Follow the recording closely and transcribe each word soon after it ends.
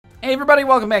Hey everybody,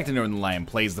 welcome back to Northernlion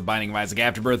Plays The Binding of Isaac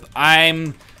Afterbirth.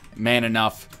 I'm man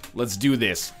enough. Let's do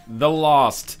this. The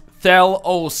Lost. Thel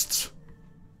Ost.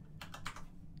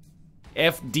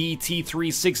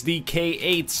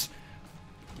 FDT36DK8.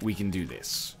 We can do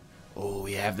this. Oh,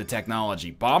 we have the technology.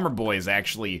 Bomber Boy is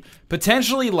actually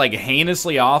potentially like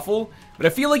heinously awful, but I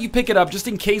feel like you pick it up just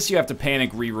in case you have to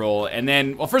panic reroll, and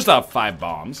then, well, first off, 5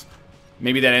 bombs.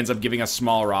 Maybe that ends up giving us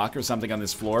small rock or something on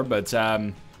this floor, but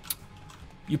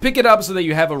you pick it up so that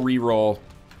you have a reroll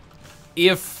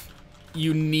if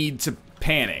you need to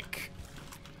panic.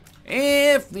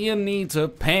 If you need to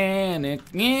panic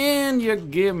and you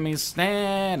give me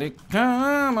static,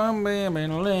 come on baby,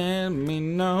 let me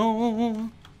know.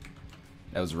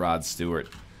 That was Rod Stewart.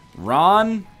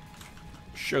 Ron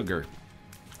Sugar,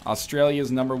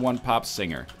 Australia's #1 pop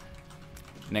singer,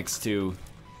 next to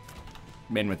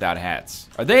Men Without Hats.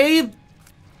 Are they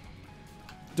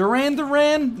Duran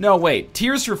Duran? No, wait.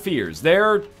 Tears for Fears.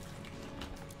 Are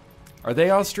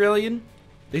they Australian?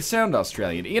 They sound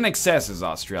Australian. INXS is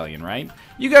Australian, right?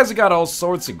 You guys have got all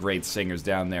sorts of great singers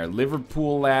down there.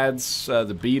 Liverpool lads,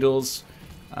 the Beatles.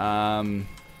 I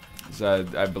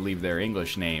believe their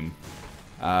English name.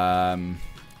 Bono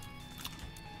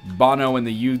and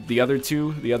the other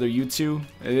U2.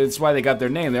 It's why they got their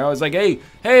name. They're always like, hey,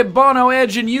 Bono,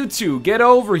 Edge, and U2, get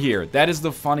over here. That is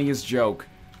the funniest joke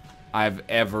I've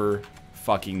ever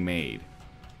fucking made.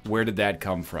 Where did that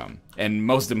come from? And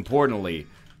most importantly,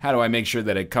 how do I make sure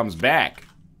that it comes back?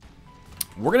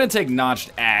 We're gonna take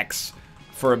Notched Axe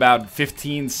for about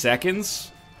 15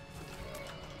 seconds.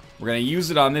 We're gonna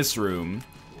use it on this room,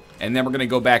 and then we're gonna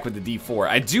go back with the D4.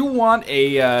 I do want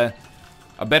a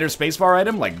better spacebar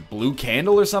item, like Blue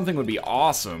Candle or something would be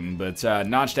awesome, but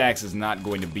Notched Axe is not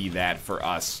going to be that for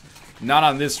us. Not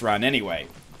on this run, anyway.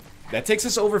 That takes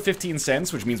us over 15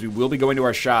 cents, which means we will be going to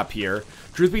our shop here.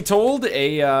 Truth be told,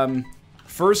 a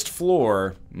first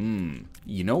floor,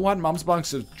 you know what? Mom's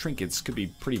Bonks of Trinkets could be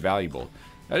pretty valuable.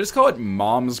 I just call it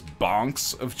Mom's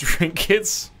Bonks of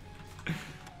Trinkets.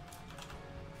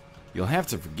 You'll have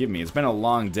to forgive me. It's been a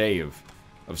long day of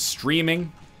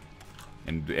streaming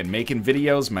and making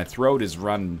videos. My throat is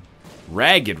run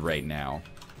ragged right now.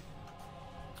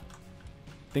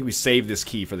 I think we saved this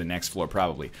key for the next floor,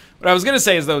 probably. What I was going to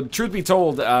say is, though, truth be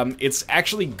told, it's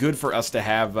actually good for us to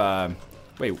have,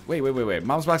 wait.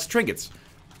 Mom's Box of Trinkets.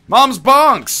 Mom's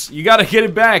Bonks! You gotta get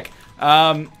it back.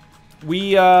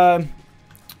 We are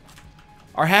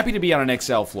happy to be on an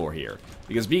XL floor here,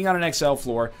 because being on an XL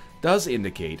floor does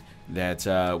indicate that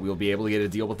we'll be able to get a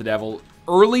deal with the devil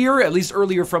earlier, at least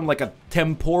earlier from, like, a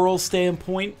temporal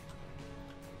standpoint.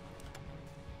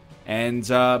 And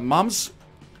Mom's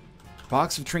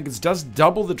Box of Trinkets does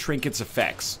double the trinket's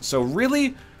effects. So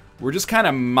really, we're just kind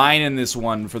of mining this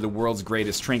one for the world's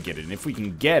greatest trinket. And if we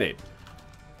can get it,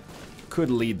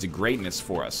 could lead to greatness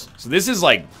for us. So this is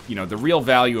like, you know, the real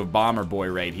value of Bomber Boy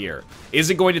right here. Is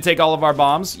it going to take all of our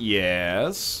bombs?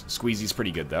 Yes. Squeezy's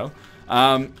pretty good, though.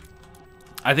 I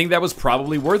think that was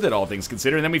probably worth it, all things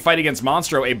considered. And then we fight against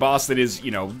Monstro, a boss that is,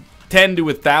 you know, 10 to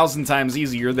 1,000 times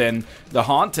easier than the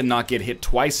Haunt to not get hit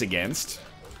twice against.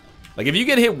 Like, if you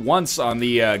get hit once on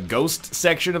the ghost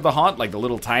section of the Haunt, like the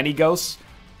little tiny ghosts,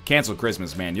 cancel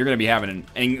Christmas, man. You're going to be having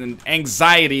an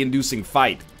anxiety-inducing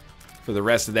fight for the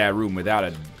rest of that room without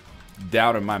a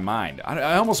doubt in my mind.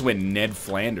 I almost went Ned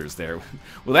Flanders there.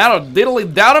 Without a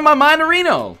diddly doubt in my mind,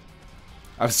 Reno.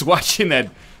 I was watching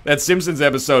that Simpsons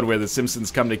episode where the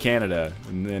Simpsons come to Canada,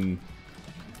 and then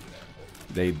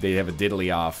they have a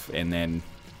diddly off, and then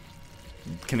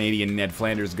Canadian Ned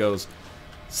Flanders goes,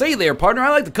 "Say there, partner,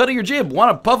 I like the cut of your jib. Want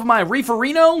a puff of my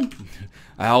reeferino?"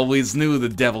 I always knew the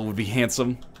devil would be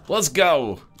handsome. Let's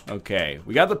go. Okay,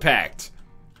 we got the pact.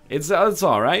 It's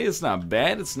alright. It's not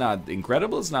bad. It's not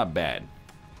incredible. It's not bad.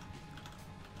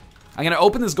 I'm going to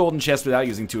open this golden chest without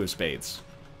using 2 of spades.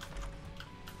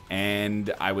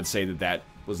 And I would say that that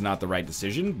was not the right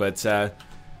decision, but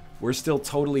we're still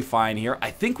totally fine here.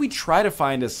 I think we try to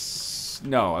find a...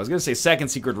 No, I was going to say second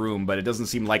secret room, but it doesn't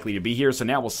seem likely to be here, so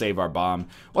now we'll save our bomb.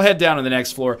 We'll head down to the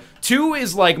next floor. 2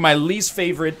 is like my least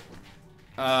favorite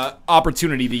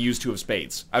opportunity to use 2 of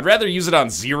spades. I'd rather use it on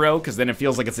 0, because then it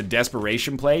feels like it's a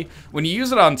desperation play. When you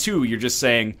use it on 2, you're just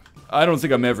saying, I don't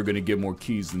think I'm ever going to get more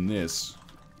keys than this.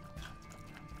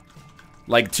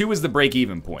 Like, 2 is the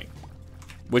break-even point.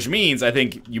 Which means, I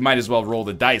think, you might as well roll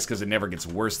the dice, because it never gets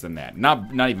worse than that.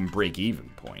 Not even break-even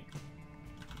point.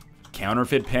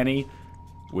 Counterfeit penny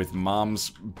with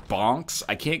Mom's Bonks.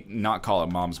 I can't not call it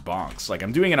Mom's Bonks. Like,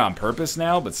 I'm doing it on purpose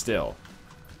now, but still.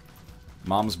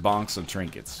 Mom's Bonks of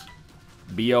Trinkets.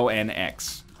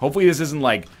 B-O-N-X. Hopefully this isn't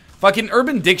like Fucking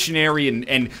Urban Dictionary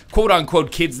and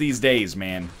quote-unquote kids these days,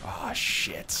 man. Oh,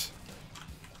 shit.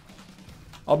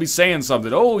 I'll be saying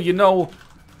something. Oh, you know,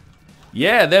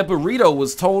 yeah, that burrito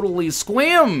was totally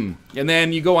squim. And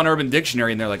then you go on Urban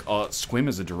Dictionary and they're like, oh, squim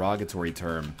is a derogatory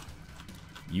term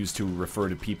used to refer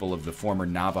to people of the former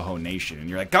Navajo Nation. And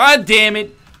you're like, God damn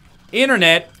it,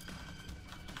 Internet.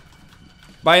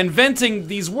 By inventing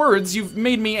these words, you've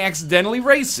made me accidentally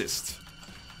racist.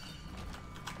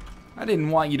 I didn't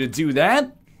want you to do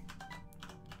that.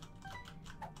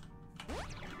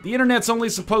 The Internet's only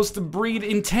supposed to breed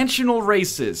intentional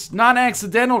racists, not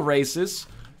accidental racists.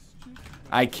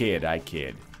 I kid, I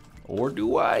kid. Or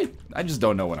do I? I just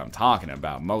don't know what I'm talking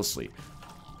about, mostly.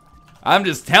 I'm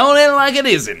just telling it like it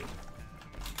isn't.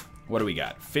 What do we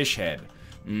got? Fish head.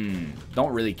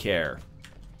 Don't really care.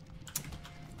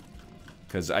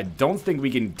 Because I don't think we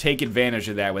can take advantage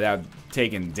of that without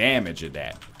taking damage of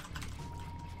that.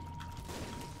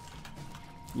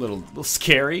 Little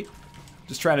scary.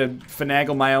 Just trying to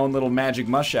finagle my own little magic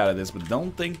mush out of this, but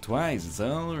don't think twice. It's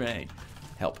alright.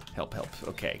 Help, help, help.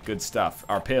 Okay, good stuff.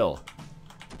 Our pill.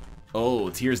 Oh,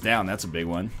 tears down. That's a big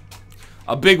one.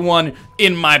 A big one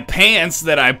in my pants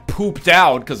that I pooped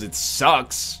out because it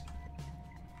sucks.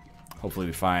 Hopefully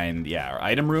we find, yeah, our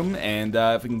item room. And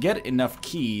if we can get enough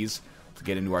keys to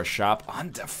get into our shop.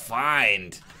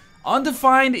 Undefined.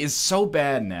 Undefined is so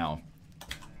bad now.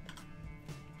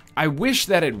 I wish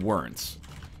that it weren't.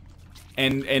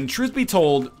 And truth be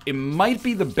told, it might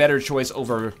be the better choice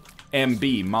over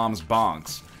MB, Mom's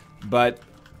Bonks. But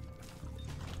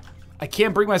I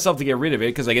can't bring myself to get rid of it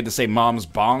because I get to say Mom's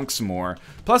Bonks more.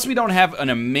 Plus, we don't have an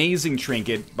amazing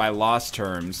trinket by lost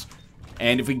terms.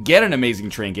 And if we get an amazing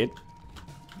trinket,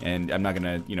 and I'm not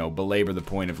gonna, you know, belabor the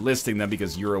point of listing them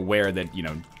because you're aware that, you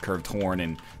know, Curved Horn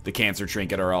and the Cancer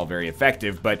Trinket are all very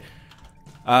effective, but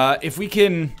if we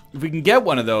can get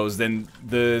one of those, then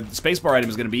the spacebar item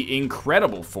is going to be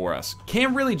incredible for us.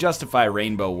 Can't really justify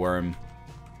Rainbow Worm.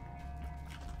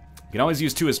 You can always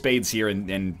use 2 of spades here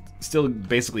and still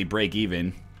basically break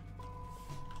even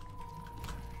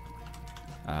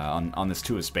on this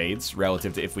 2 of spades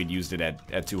relative to if we'd used it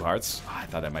at 2 hearts. Oh, I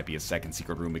thought that might be a second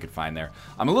secret room we could find there.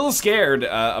 I'm a little scared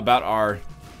about our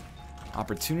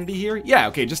opportunity here. Yeah,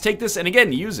 okay, just take this and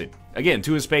again use it. Again,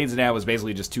 2 of spades now is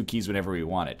basically just 2 keys whenever we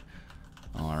want it.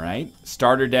 Alright.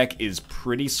 Starter deck is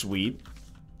pretty sweet.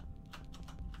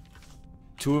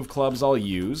 2 of clubs I'll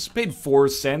use. Paid 4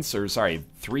 cents, or sorry,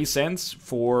 3 cents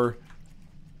for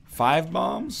 5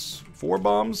 bombs? 4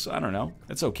 bombs? I don't know.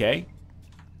 That's okay.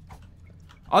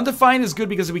 Undefined is good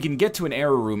because we can get to an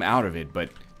error room out of it, but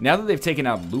now that they've taken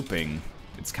out looping,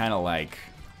 it's kind of like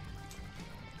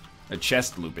a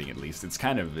chest looping, at least. It's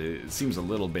kind of, it seems a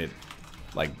little bit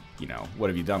like, you know, what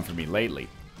have you done for me lately?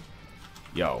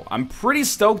 Yo, I'm pretty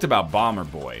stoked about Bomber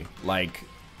Boy. Like,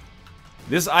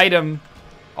 this item,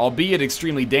 albeit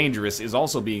extremely dangerous, is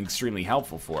also being extremely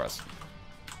helpful for us.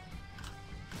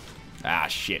 Ah,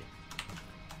 shit.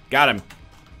 Got him.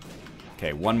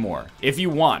 Okay, one more. If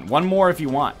you want. One more if you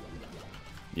want.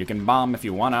 You can bomb if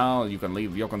you want to. You can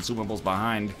leave your consumables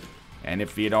behind. And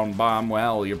if you don't bomb,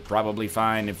 well, you're probably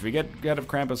fine. If you get a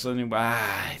Krampus,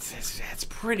 it's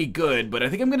pretty good. But I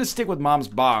think I'm going to stick with Mom's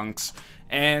Bonks.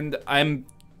 And I'm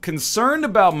concerned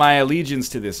about my allegiance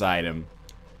to this item.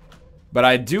 But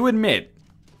I do admit,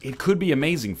 it could be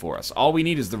amazing for us. All we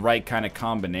need is the right kind of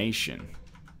combination.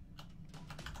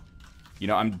 You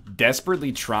know, I'm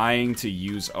desperately trying to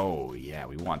use... Oh, yeah,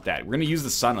 we want that. We're going to use the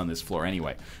sun on this floor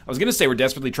anyway. I was going to say we're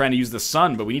desperately trying to use the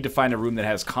sun, but we need to find a room that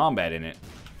has combat in it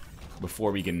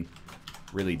before we can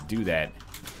really do that.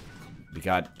 We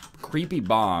got creepy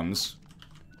bombs,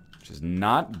 which is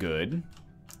not good.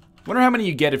 Wonder how many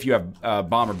you get if you have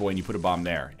Bomber Boy and you put a bomb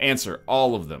there. Answer,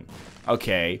 all of them.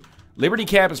 Okay. Liberty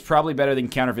Cap is probably better than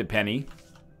Counterfeit Penny.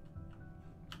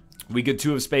 We get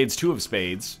 2 of spades, 2 of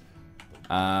spades.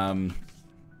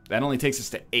 That only takes us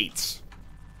to 8.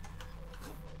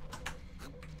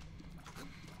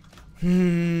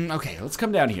 Okay, let's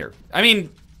come down here. I mean,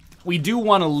 we do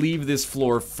want to leave this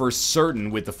floor for certain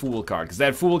with the Fool card, because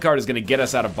that Fool card is going to get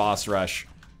us out of Boss Rush.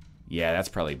 Yeah, that's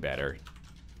probably better.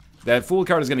 That Fool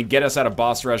card is going to get us out of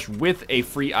Boss Rush with a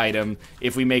free item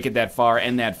if we make it that far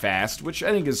and that fast, which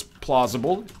I think is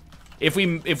plausible. If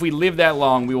we live that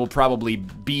long, we will probably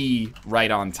be right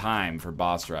on time for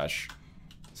Boss Rush.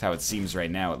 That's how it seems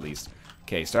right now, at least.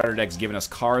 Okay, starter deck's giving us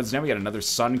cards. Now we got another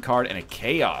Sun card and a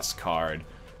Chaos card.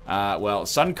 Well,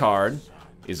 Sun card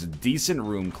is a decent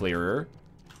room clearer.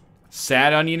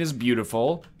 Sad Onion is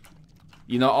beautiful.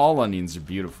 You know, all onions are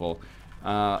beautiful.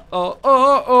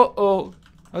 Oh.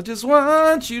 I just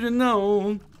want you to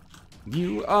know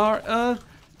you are a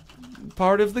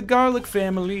Part of the garlic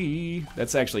family.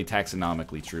 That's actually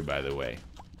taxonomically true, by the way.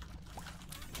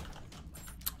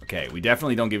 Okay, we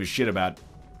definitely don't give a shit about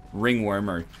ringworm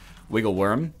or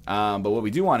wiggleworm. But what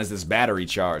we do want is this battery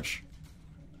charge.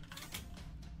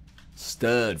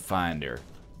 Stud finder.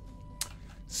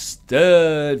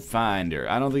 Stud finder.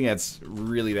 I don't think that's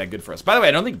really that good for us. By the way,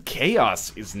 I don't think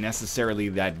chaos is necessarily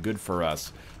that good for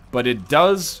us. But it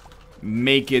does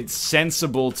make it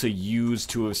sensible to use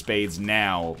Two of Spades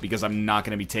now, because I'm not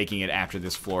going to be taking it after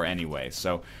this floor anyway.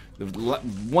 So, the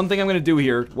one thing I'm going to do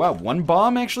here... Wow, one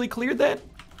bomb actually cleared that?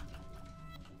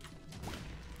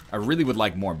 I really would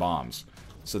like more bombs,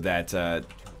 so that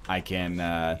I can...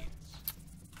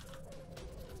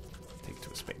 take Two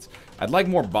of Spades. I'd like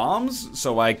more bombs,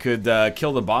 so I could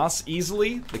kill the boss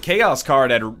easily. The Chaos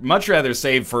card I'd much rather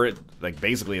save for it, like,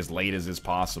 basically as late as is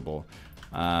possible.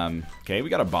 Okay, we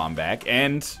got a bomb back,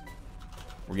 and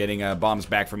we're getting bombs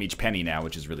back from each penny now,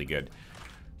 which is really good.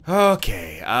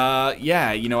 Okay,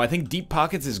 yeah, you know, I think Deep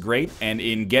Pockets is great, and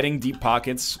in getting Deep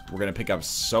Pockets, we're gonna pick up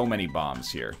so many bombs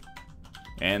here.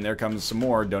 And there comes some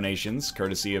more donations,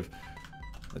 courtesy of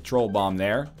the troll bomb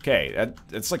there. Okay,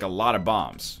 that's like a lot of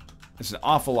bombs. It's an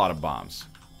awful lot of bombs.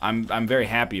 I'm very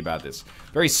happy about this.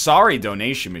 Very sorry,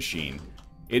 donation machine.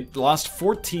 It lost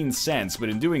 14 cents, but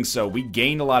in doing so, we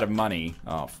gained a lot of money.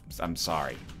 Oh, I'm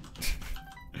sorry.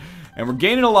 And we're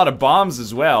gaining a lot of bombs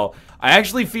as well. I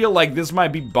actually feel like this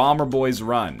might be Bomber Boy's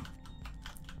run.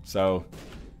 So,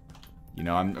 you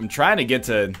know, I'm trying to get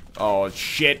to... Oh,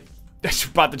 shit. I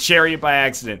bought the chariot by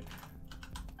accident.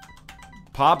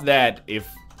 Pop that if,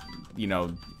 you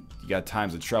know, you got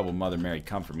times of trouble, Mother Mary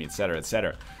comfort me, etc.,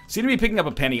 etc. Seem to be picking up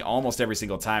a penny almost every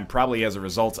single time, probably as a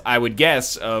result, I would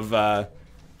guess, of...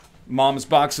 Mom's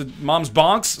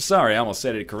bonks? Sorry, I almost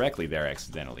said it correctly there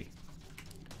accidentally.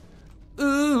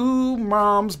 Ooh,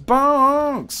 Mom's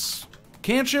bonks.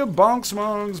 Can't you bonks,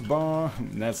 Mom's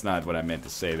bonks? That's not what I meant to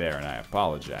say there, and I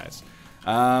apologize.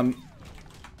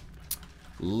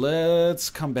 Let's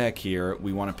come back here.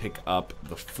 We want to pick up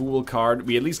the Fool card.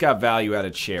 We at least got value out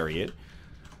of Chariot.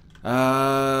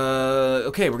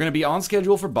 Okay, we're going to be on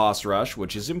schedule for Boss Rush,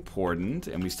 which is important,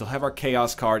 and we still have our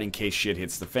Chaos card in case shit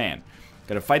hits the fan.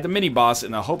 Gonna fight the mini-boss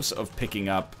in the hopes of picking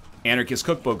up Anarchist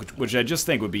Cookbook, which I just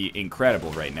think would be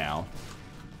incredible right now.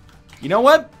 You know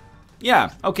what?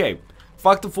 Yeah, okay.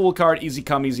 Fuck the Fool card, easy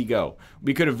come, easy go.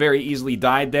 We could have very easily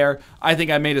died there. I think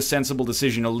I made a sensible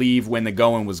decision to leave when the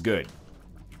going was good.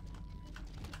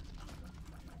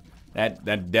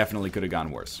 That definitely could have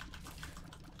gone worse.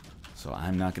 So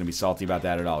I'm not gonna be salty about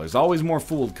that at all. There's always more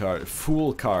Fool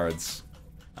cards.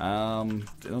 I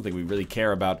don't think we really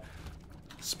care about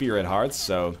Spirit Hearts,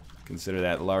 so consider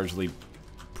that largely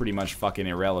pretty much fucking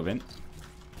irrelevant.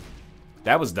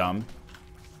 That was dumb.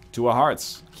 Two of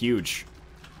Hearts. Huge.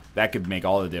 That could make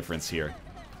all the difference here.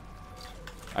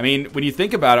 I mean, when you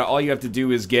think about it, all you have to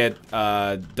do is get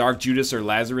Dark Judas or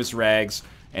Lazarus Rags,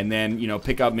 and then, you know,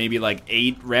 pick up maybe like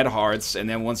 8 red hearts, and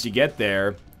then once you get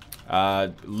there,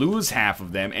 lose half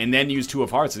of them, and then use Two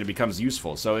of Hearts, and it becomes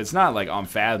useful. So it's not like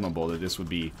unfathomable that this would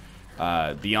be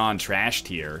beyond trash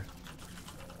tier.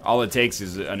 All it takes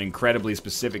is an incredibly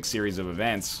specific series of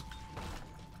events.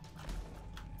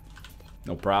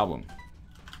 No problem.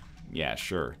 Yeah,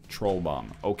 sure. Troll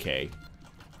bomb. Okay.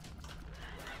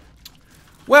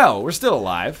 Well, we're still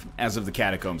alive, as of the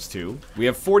Catacombs 2. We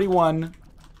have 41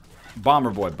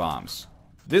 Bomber Boy bombs.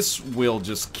 This will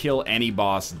just kill any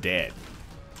boss dead.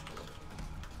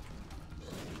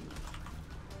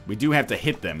 We do have to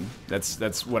hit them.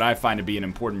 That's what I find to be an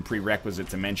important prerequisite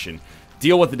to mention.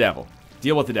 Deal with the devil.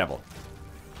 Deal with the devil.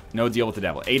 No deal with the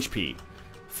devil. HP.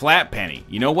 Flat penny.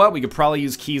 You know what? We could probably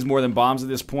use keys more than bombs at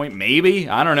this point. Maybe.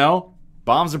 I don't know.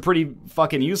 Bombs are pretty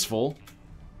fucking useful.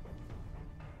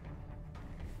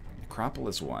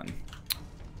 Necropolis 1.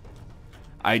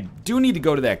 I do need to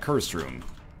go to that cursed room.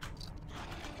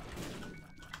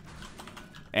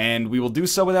 And we will do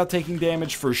so without taking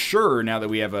damage for sure now that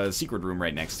we have a secret room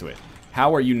right next to it.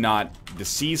 How are you not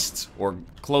deceased or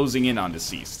closing in on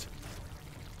deceased?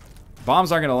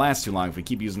 Bombs aren't going to last too long if we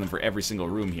keep using them for every single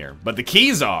room here. But the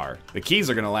keys are! The keys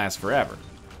are going to last forever.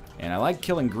 And I like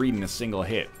killing greed in a single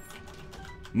hit.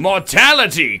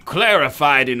 Mortality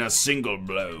clarified in a single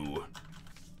blow.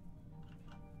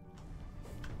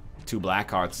 2 black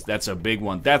hearts. That's a big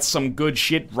one. That's some good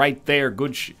shit right there.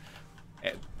 Good shit.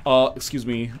 Excuse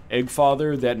me,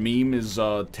 Eggfather, that meme is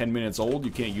 10 minutes old. You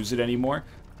can't use it anymore.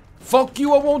 Fuck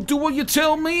you, I won't do what you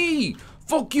tell me!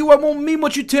 Fuck you, I won't mean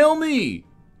what you tell me!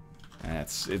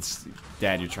 It's...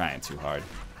 Dad, you're trying too hard.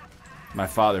 My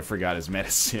father forgot his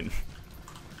medicine.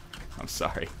 I'm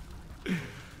sorry.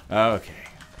 Okay.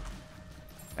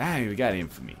 Ah, we got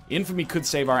infamy. Infamy could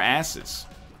save our asses.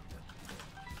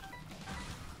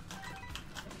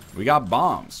 We got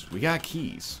bombs. We got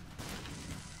keys.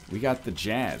 We got the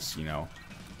jazz, you know.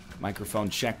 Microphone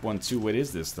check 1 2. What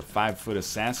is this? The 5-foot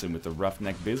assassin with the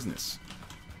roughneck business.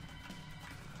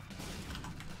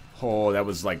 Oh, that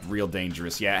was like real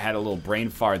dangerous. Yeah, I had a little brain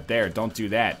fart there. Don't do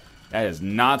that. That is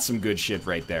not some good shit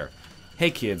right there.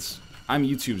 Hey kids, I'm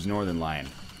YouTube's Northernlion.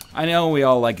 I know we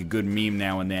all like a good meme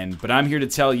now and then, but I'm here to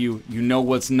tell you, you know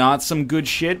what's not some good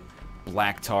shit?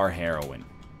 Black tar heroin.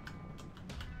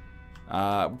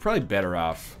 We're probably better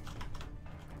off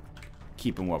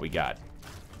keeping what we got.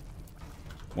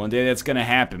 One day that's gonna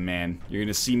happen, man. You're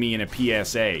gonna see me in a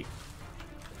PSA.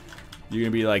 You're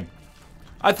gonna be like,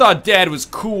 I thought Dad was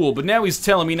cool, but now he's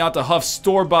telling me not to huff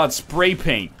store-bought spray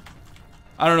paint.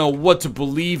 I don't know what to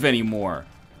believe anymore.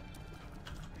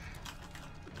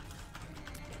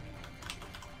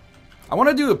 I want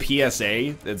to do a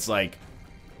PSA that's like,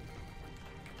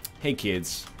 hey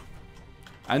kids,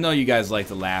 I know you guys like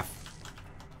to laugh,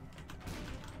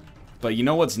 but you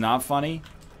know what's not funny?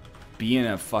 Being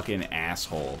a fucking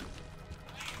asshole.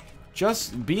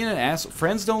 Just being an asshole.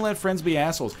 Friends don't let friends be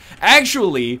assholes.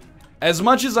 Actually, as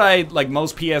much as I, like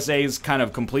most PSAs, kind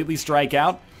of completely strike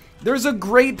out, there's a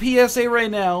great PSA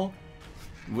right now.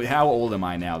 How old am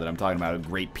I now that I'm talking about a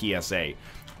great PSA?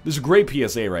 There's a great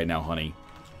PSA right now, honey.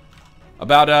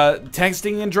 About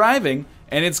texting and driving,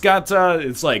 and it's got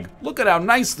it's like, look at how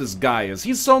nice this guy is.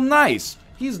 He's so nice.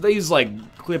 He's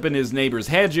like clipping his neighbor's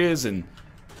hedges and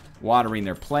watering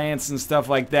their plants and stuff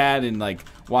like that, and like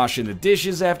washing the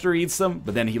dishes after he eats them.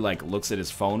 But then he like looks at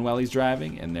his phone while he's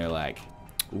driving, and they're like,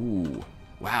 ooh,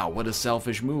 wow, what a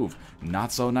selfish move.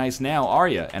 Not so nice now, are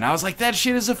ya? And I was like, that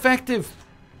shit is effective.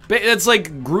 It's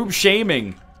like group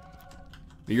shaming.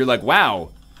 You're like,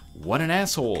 wow, what an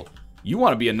asshole. You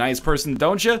want to be a nice person,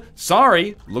 don't you?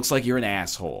 Sorry, looks like you're an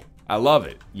asshole. I love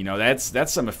it. You know, that's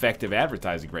some effective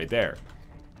advertising right there.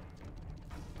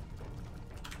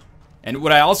 And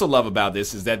what I also love about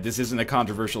this is that this isn't a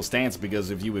controversial stance, because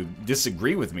if you would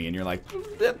disagree with me and you're like,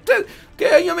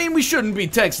 I mean, we shouldn't be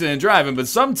texting and driving, but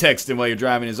some texting while you're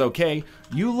driving is okay,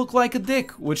 you look like a dick,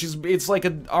 which is, it's like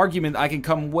an argument I can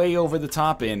come way over the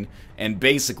top in, and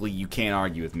basically you can't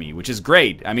argue with me, which is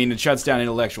great. I mean, it shuts down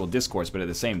intellectual discourse, but at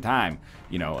the same time,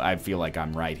 you know, I feel like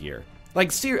I'm right here.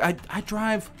 Like, seriously, I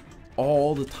drive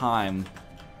all the time,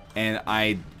 and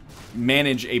I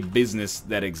manage a business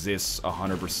that exists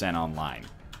 100% online.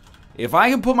 If I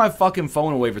can put my fucking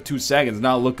phone away for 2 seconds,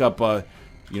 not look up,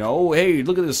 you know, oh, hey,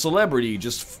 look at this celebrity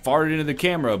just farted into the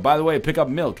camera. By the way, pick up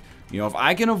milk. You know, if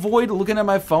I can avoid looking at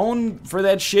my phone for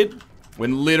that shit,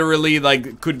 when literally,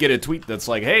 like, could get a tweet that's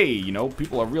like, hey, you know,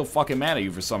 people are real fucking mad at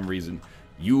you for some reason.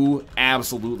 You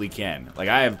absolutely can.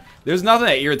 Like, there's nothing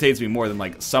that irritates me more than,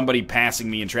 like, somebody passing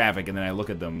me in traffic and then I look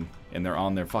at them and they're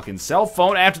on their fucking cell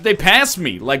phone after they pass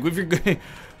me. Like, if you're,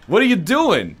 what are you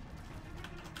doing?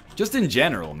 Just in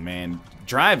general, man,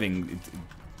 driving,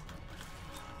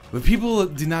 when people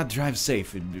do not drive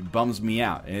safe, it bums me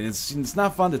out. And it's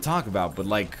not fun to talk about, but,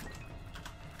 like,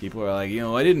 people are like, you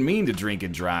know, I didn't mean to drink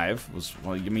and drive.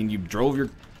 Well, I mean, you drove your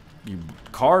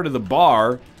car to the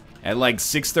bar at like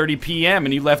 6:30 p.m.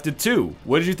 and you left at 2.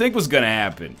 What did you think was gonna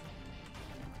happen?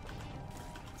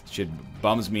 Shit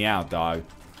bums me out, dog.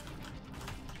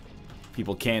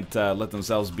 People can't let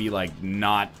themselves be like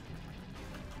not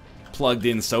plugged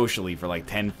in socially for like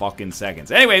 10 fucking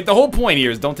seconds. Anyway, the whole point here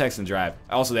is don't text and drive.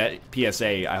 Also, that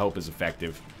PSA I hope is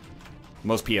effective.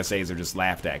 Most PSAs are just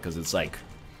laughed at because it's like,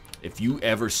 if you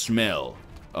ever smell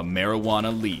a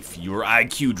marijuana leaf, your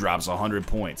IQ drops 100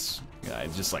 points.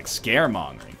 It's just like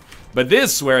scaremongering. But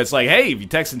this, where it's like, hey, if you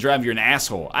text and drive, you're an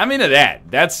asshole. I'm into that.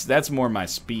 That's more my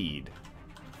speed.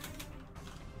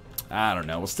 I don't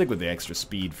know. We'll stick with the extra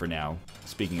speed for now.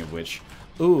 Speaking of which,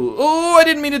 ooh, I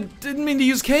didn't mean to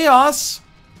use chaos.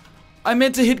 I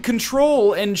meant to hit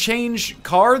control and change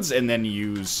cards and then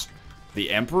use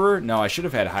the Emperor. No, I should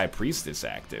have had High Priestess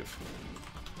active.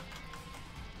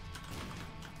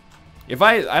 If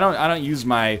I don't use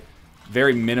my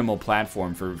very minimal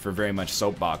platform for very much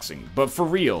soapboxing, but for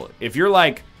real, if you're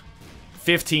like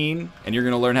 15 and you're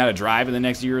gonna learn how to drive in the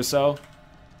next year or so,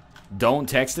 don't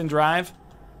text and drive.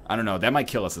 I don't know, that might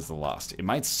kill us as the Lost. It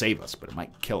might save us, but it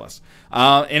might kill us.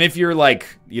 And if you're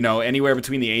like, you know, anywhere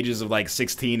between the ages of like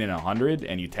 16 and 100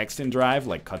 and you text and drive,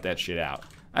 like cut that shit out.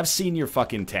 I've seen your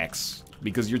fucking texts,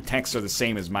 because your texts are the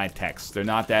same as my texts. They're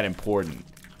not that important.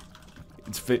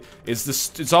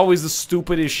 It's always the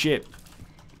stupidest shit.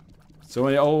 So,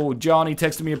 oh, Johnny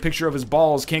texted me a picture of his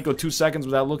balls. Can't go 2 seconds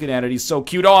without looking at it. He's so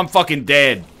cute. Oh, I'm fucking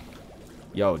dead.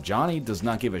 Yo, Johnny does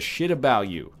not give a shit about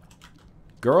you.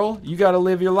 Girl, you gotta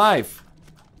live your life.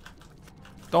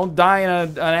 Don't die in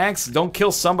an accident. Don't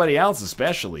kill somebody else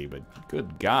especially, but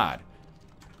good God.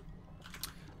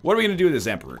 What are we gonna do with this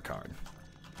Emperor card?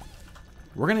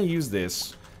 We're gonna use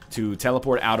this to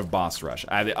teleport out of boss rush.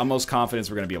 I have the utmost confidence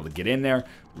we're gonna be able to get in there.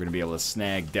 We're gonna be able to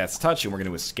snag Death's Touch, and we're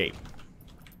gonna escape.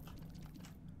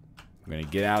 We're gonna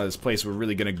get out of this place we're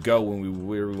really gonna go when we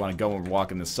want to go when we're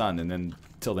walking the sun, and then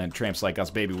till then, tramps like us,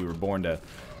 baby, we were born to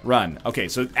run. Okay,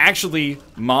 so actually,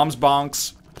 Mom's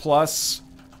Bonks plus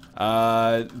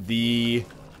the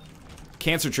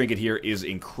Cancer Trinket here is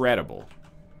incredible.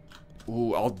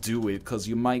 Ooh, I'll do it, because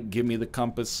you might give me the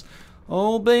compass.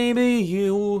 Oh, baby,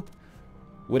 you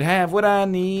would have what I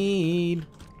need.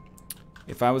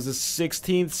 If I was a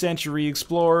 16th century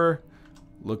explorer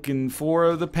looking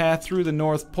for the path through the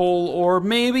North Pole, or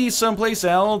maybe someplace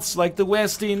else like the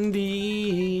West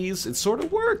Indies. It sort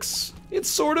of works. It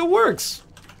sort of works.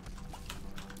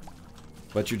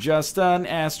 But you're just an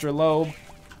astrolabe.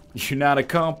 You're not a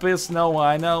compass, no,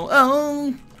 I know.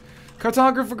 Oh,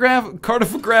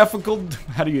 cartographical,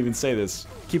 how do you even say this?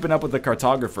 Keeping up with the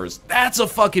cartographers. That's a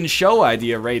fucking show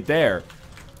idea right there.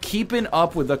 Keeping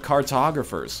up with the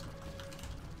cartographers.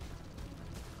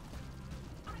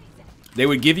 They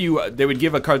would give you, they would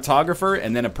give a cartographer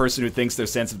and then a person who thinks their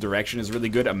sense of direction is really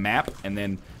good a map, and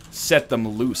then set them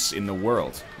loose in the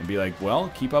world and be like, well,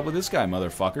 keep up with this guy,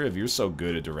 motherfucker, if you're so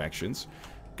good at directions.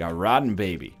 Got Rotten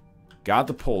Baby. Got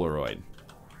the Polaroid.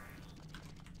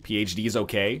 PhD's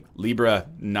okay. Libra,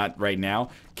 not right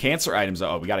now. Cancer items,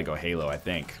 oh, we gotta go Halo, I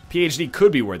think. PhD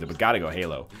could be worth it, but gotta go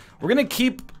Halo. We're gonna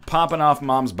keep popping off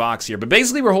Mom's Box here, but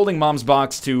basically we're holding Mom's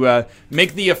Box to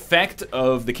make the effect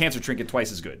of the Cancer Trinket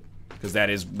twice as good. Because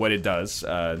that is what it does.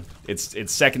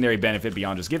 Its secondary benefit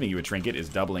beyond just giving you a trinket is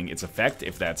doubling its effect,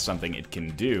 if that's something it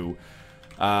can do.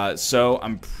 So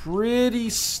I'm pretty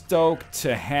stoked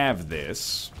to have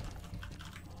this.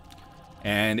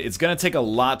 And it's going to take a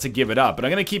lot to give it up, but I'm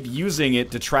going to keep using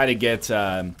it to try to get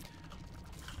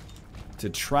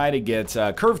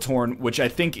Curved Horn, which I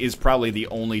think is probably the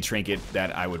only trinket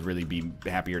that I would really be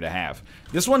happier to have.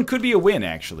 This one could be a win,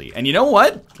 actually. And you know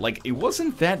what? Like, it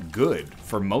wasn't that good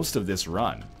for most of this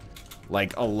run.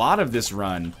 Like, a lot of this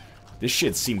run, this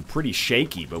shit seemed pretty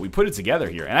shaky, but we put it together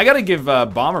here. And I gotta give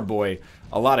Bomber Boy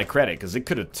a lot of credit, because it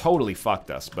could have totally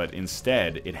fucked us, but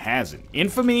instead, it hasn't.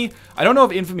 Infamy, I don't know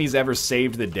if Infamy's ever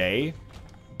saved the day,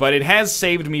 but it has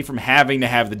saved me from having to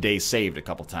have the day saved a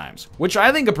couple times. Which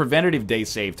I think a preventative day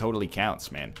save totally counts,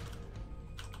 man.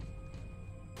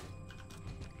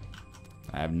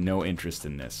 I have no interest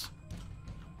in this.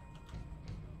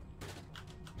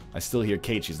 I still hear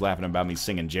Kate, she's laughing about me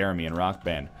singing Jeremy in Rock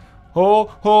Band. Ho,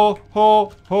 ho,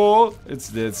 ho, ho.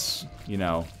 It's, you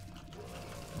know,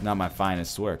 not my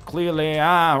finest work. Clearly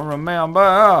I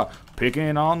remember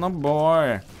picking on the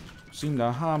boy. Seemed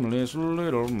a harmless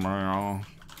little man.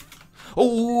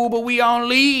 Oh, but we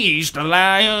unleashed the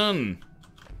lion.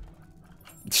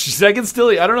 I can still,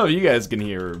 I don't know if you guys can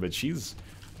hear her, but she's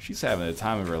having the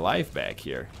time of her life back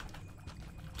here.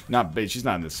 She's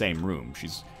not in the same room.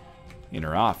 She's in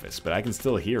her office, but I can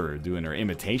still hear her doing her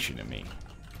imitation of me.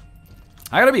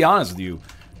 I gotta be honest with you.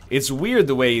 It's weird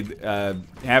the way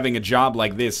having a job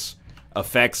like this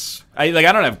affects... I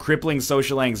don't have crippling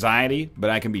social anxiety, but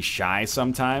I can be shy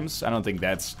sometimes. I don't think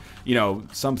that's... You know,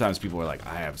 sometimes people are like,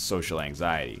 I have social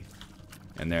anxiety.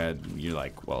 And you're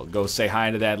like, well, go say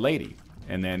hi to that lady.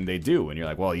 And then they do, and you're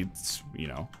like, well, you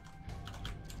know,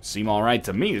 seem alright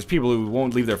to me. There's people who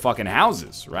won't leave their fucking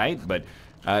houses, right? But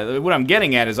what I'm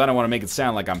getting at is I don't want to make it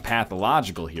sound like I'm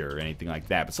pathological here or anything like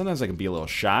that. But sometimes I can be a little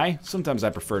shy. Sometimes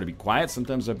I prefer to be quiet.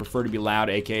 Sometimes I prefer to be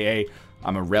loud, aka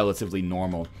I'm a relatively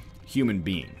normal human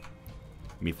being.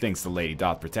 Methinks the lady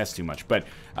doth protest too much. But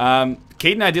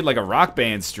Kate and I did like a rock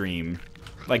band stream.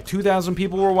 Like 2,000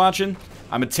 people were watching.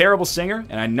 I'm a terrible singer,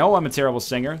 and I know I'm a terrible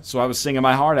singer, so I was singing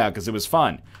my heart out because it was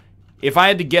fun. If I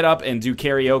had to get up and do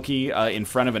karaoke in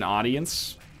front of an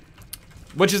audience,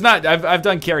 which is not, I've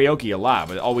done karaoke a lot,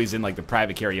 but always in like the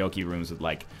private karaoke rooms with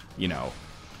like, you know,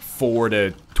 4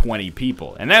 to 20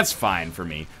 people, and that's fine for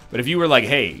me. But if you were like,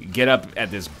 hey, get up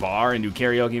at this bar and do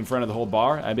karaoke in front of the whole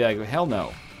bar, I'd be like, hell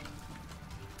no.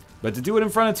 But to do it in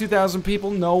front of 2,000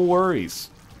 people, no worries.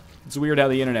 It's weird how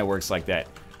the internet works like that.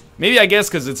 Maybe, I guess,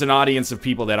 because it's an audience of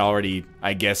people that already,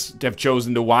 I guess, have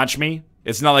chosen to watch me.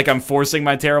 It's not like I'm forcing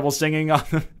my terrible singing on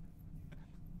them.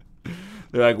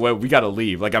 They're like, well, we gotta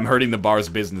leave. Like I'm hurting the bar's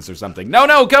business or something. No,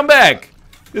 no, come back!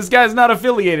 This guy's not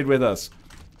affiliated with us.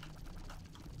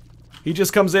 He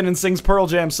just comes in and sings Pearl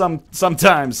Jam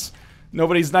sometimes.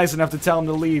 Nobody's nice enough to tell him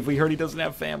to leave. We heard he doesn't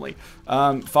have family.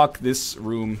 Fuck this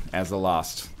room as a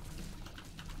lost.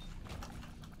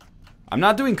 I'm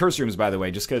not doing curse rooms, by the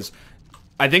way, just because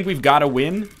I think we've got to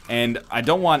win, and I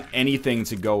don't want anything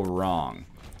to go wrong.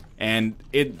 And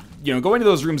it, you know, going to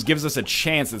those rooms gives us a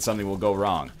chance that something will go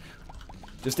wrong,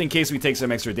 just in case we take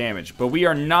some extra damage. But we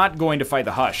are not going to fight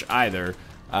the Hush either,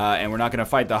 and we're not going to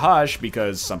fight the Hush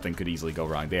because something could easily go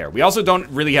wrong there. We also don't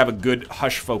really have a good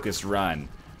Hush-focused run.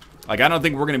 Like, I don't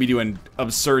think we're going to be doing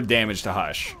absurd damage to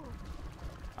Hush.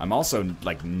 I'm also,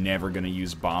 like, never going to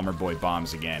use Bomber Boy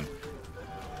bombs again.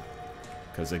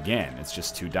 Because, again, it's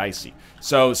just too dicey.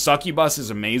 So, Succubus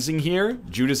is amazing here.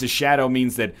 Judas' Shadow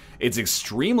means that it's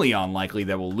extremely unlikely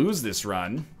that we'll lose this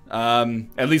run.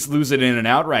 At least lose it in an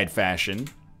outright fashion.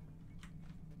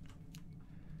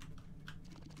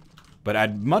 But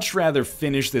I'd much rather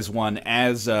finish this one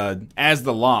as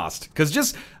the Lost. Because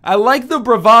just, I like the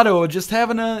bravado of just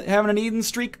having an Eden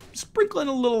streak. Sprinkling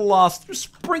a little Lost.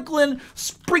 Sprinkling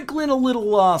a little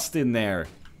Lost in there.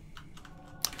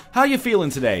 How you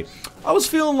feeling today? I was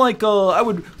feeling like I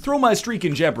would throw my streak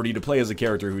in jeopardy to play as a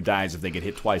character who dies if they get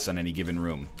hit twice on any given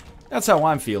room. That's how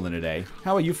I'm feeling today.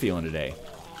 How are you feeling today?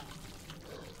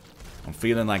 I'm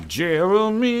feeling like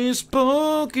Jeremy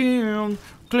spoke in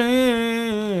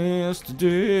class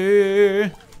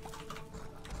today.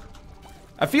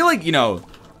 I feel like, you know,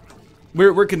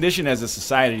 we're conditioned as a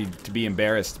society to be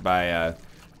embarrassed by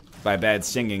bad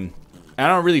singing. I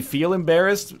don't really feel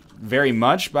embarrassed very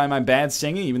much by my bad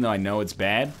singing, even though I know it's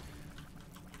bad.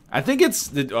 I think it's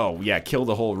the, oh yeah, kill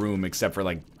the whole room except for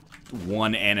like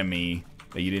one enemy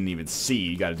that you didn't even see.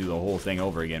 You gotta do the whole thing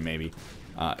over again, maybe.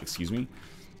 Excuse me.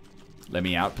 Let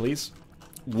me out, please.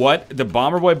 What? The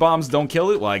Bomber Boy bombs don't kill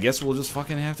it? Well, I guess we'll just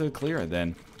fucking have to clear it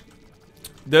then.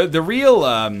 The real,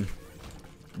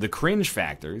 the cringe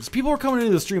factor is people are coming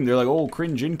into the stream, they're like, oh,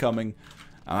 cringe incoming.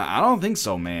 I don't think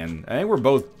so, man. I think we're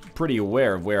both pretty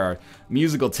aware of where our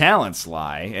musical talents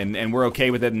lie, and we're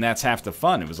okay with it, and that's half the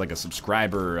fun. It was like a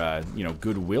subscriber, you know,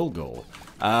 goodwill goal.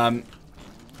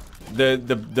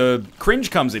 The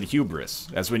cringe comes in hubris.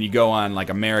 That's when you go on, like,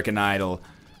 American Idol,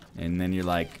 and then you're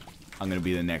like, I'm gonna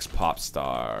be the next pop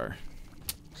star.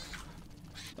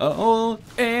 Oh,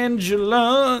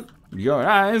 Angela, your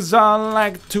eyes are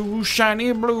like two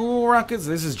shiny blue rockets.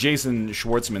 This is Jason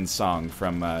Schwartzman's song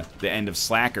from the end of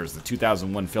Slackers, the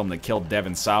 2001 film that killed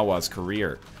Devon Sawa's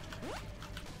career.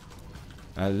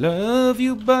 I love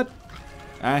you, but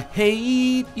I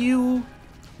hate you,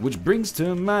 which brings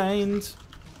to mind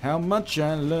how much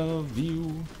I love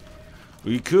you.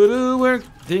 We could have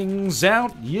worked things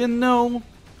out, you know,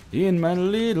 in my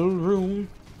little room,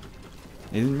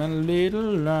 in my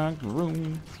little locked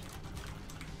room.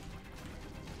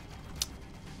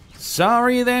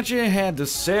 Sorry that you had to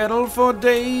settle for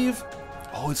Dave.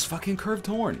 Oh, it's fucking Curved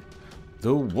Horn.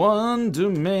 The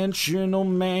one-dimensional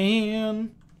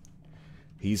man.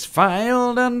 He's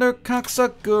filed under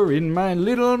cocksucker in my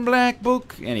little black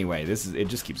book. Anyway, this is, it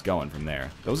just keeps going from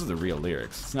there. Those are the real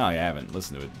lyrics. It's not like I haven't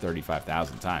listened to it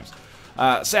 35,000 times.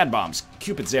 Sad Bombs,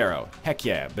 Cupid's Arrow, heck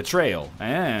yeah, Betrayal,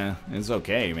 it's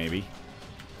okay, maybe.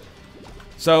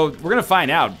 So, we're gonna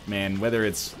find out, man, whether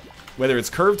it's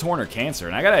Curved Horn or Cancer,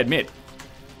 and I gotta admit,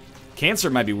 Cancer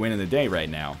might be winning the day right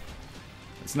now.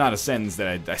 It's not a sentence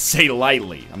that I say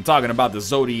lightly. I'm talking about the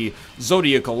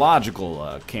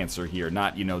zodiacological cancer here,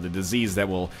 not, you know, the disease that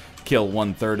will kill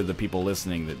 1/3 of the people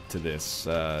listening to this,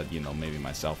 you know, maybe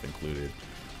myself included.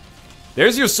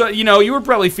 There's your, you know, you were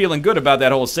probably feeling good about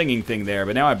that whole singing thing there,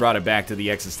 but now I brought it back to the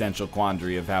existential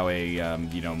quandary of how a,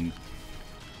 you know,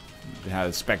 how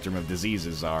the spectrum of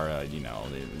diseases are, you know,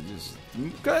 just,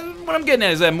 what I'm getting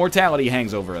at is that mortality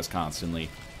hangs over us constantly.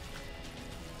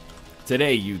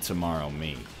 Today you, tomorrow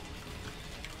me.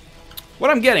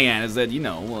 What I'm getting at is that, you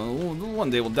know, one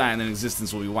day we'll die and then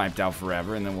existence will be wiped out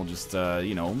forever, and then we'll just,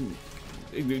 you know,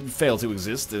 fail to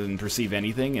exist and perceive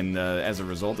anything, and as a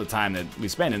result, the time that we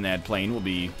spend in that plane will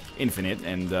be infinite,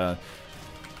 and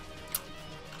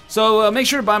so make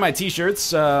sure to buy my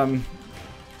t-shirts.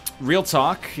 Real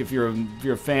talk, if you're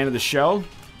a fan of the show,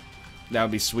 that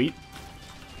would be sweet.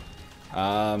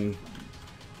 My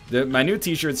new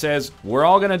t-shirt says, we're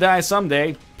all gonna die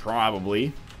someday.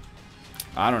 Probably.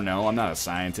 I don't know, I'm not a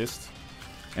scientist.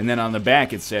 And then on the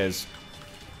back it says,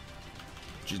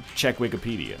 check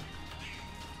Wikipedia.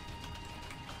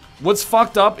 What's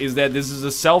fucked up is that this is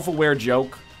a self-aware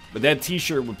joke, but that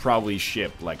t-shirt would probably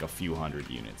ship like a few hundred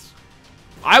units.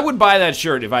 I would buy that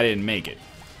shirt if I didn't make it.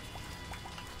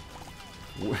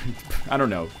 I don't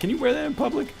know. Can you wear that in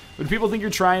public? Would people think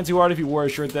you're trying too hard if you wore a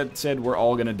shirt that said we're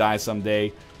all gonna die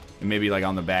someday, and maybe like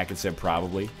on the back it said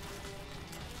probably?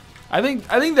 I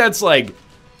think that's like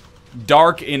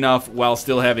dark enough while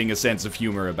still having a sense of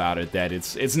humor about it that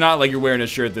it's not like you're wearing a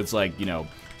shirt that's like, you know,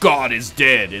 God is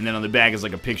dead. And then on the back is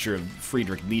like a picture of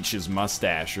Friedrich Nietzsche's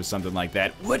mustache or something like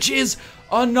that, which is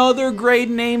another great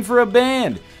name for a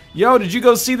band. Yo, did you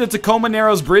go see the Tacoma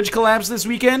Narrows Bridge collapse this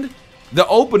weekend? The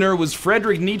opener was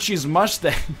Friedrich Nietzsche's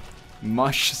mustache.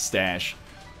 Mustache.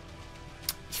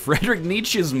 Friedrich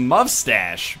Nietzsche's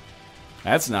mustache.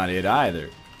 That's not it either.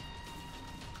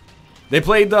 They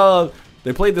played the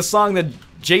song that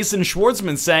Jason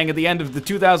Schwartzman sang at the end of the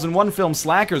 2001 film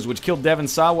Slackers, which killed Devon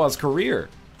Sawa's career.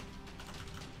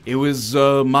 It was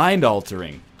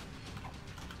mind-altering.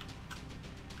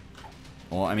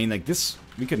 Well, I mean, like this,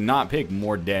 we could not pick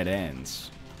more dead ends.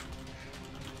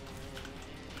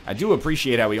 I do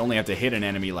appreciate how we only have to hit an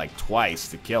enemy like twice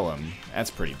to kill him. That's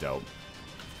pretty dope.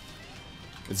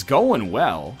 It's going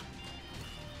well.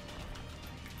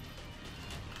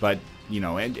 But, you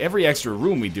know, every extra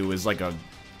room we do is like a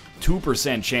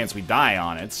 2% chance we die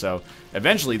on it, so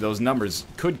eventually those numbers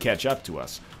could catch up to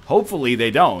us. Hopefully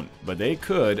they don't, but they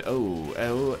could.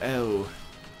 Oh.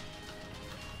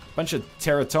 Bunch of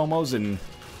teratomos and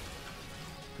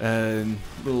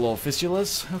little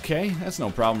fistulas. Okay, that's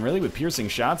no problem really with piercing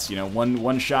shots. You know,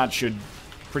 one shot should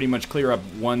pretty much clear up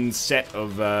one set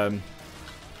of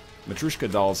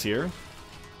Matryoshka dolls here.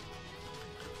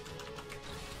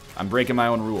 I'm breaking my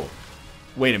own rule.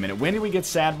 Wait a minute, when did we get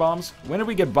sad bombs? When did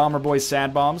we get Bomber Boy's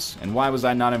sad bombs? And why was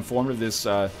I not informed of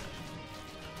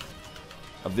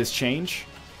this change?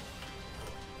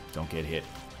 Don't get hit.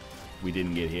 We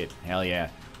didn't get hit. Hell yeah.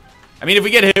 I mean, if we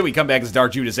get hit, we come back as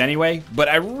Dark Judas anyway. But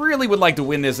I really would like to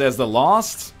win this as the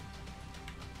Lost.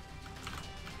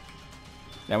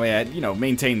 That way I, you know,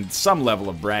 maintain some level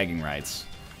of bragging rights.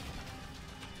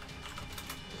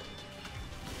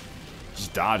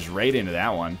 Just dodged right into that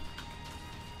one.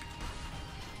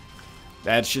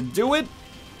 That should do it.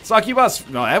 Succubus.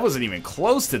 No, that wasn't even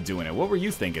close to doing it. What were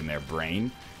you thinking there,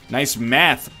 brain? Nice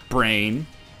math, brain.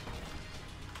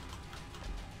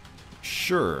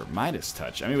 Sure, Midas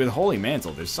Touch. I mean, with Holy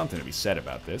Mantle, there's something to be said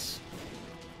about this.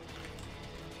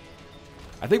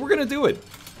 I think we're going to do it.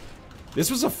 This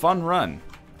was a fun run.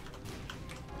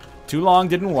 Too long,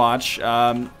 didn't watch.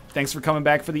 Thanks for coming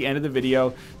back for the end of the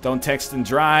video. Don't text and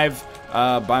drive.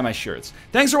 Buy my shirts.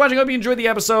 Thanks for watching. I hope you enjoyed the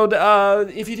episode.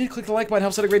 If you did, click the like button.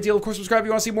 Helps out a great deal. Of course, subscribe if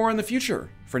you want to see more in the future.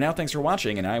 For now, thanks for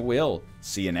watching, and I will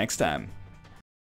see you next time.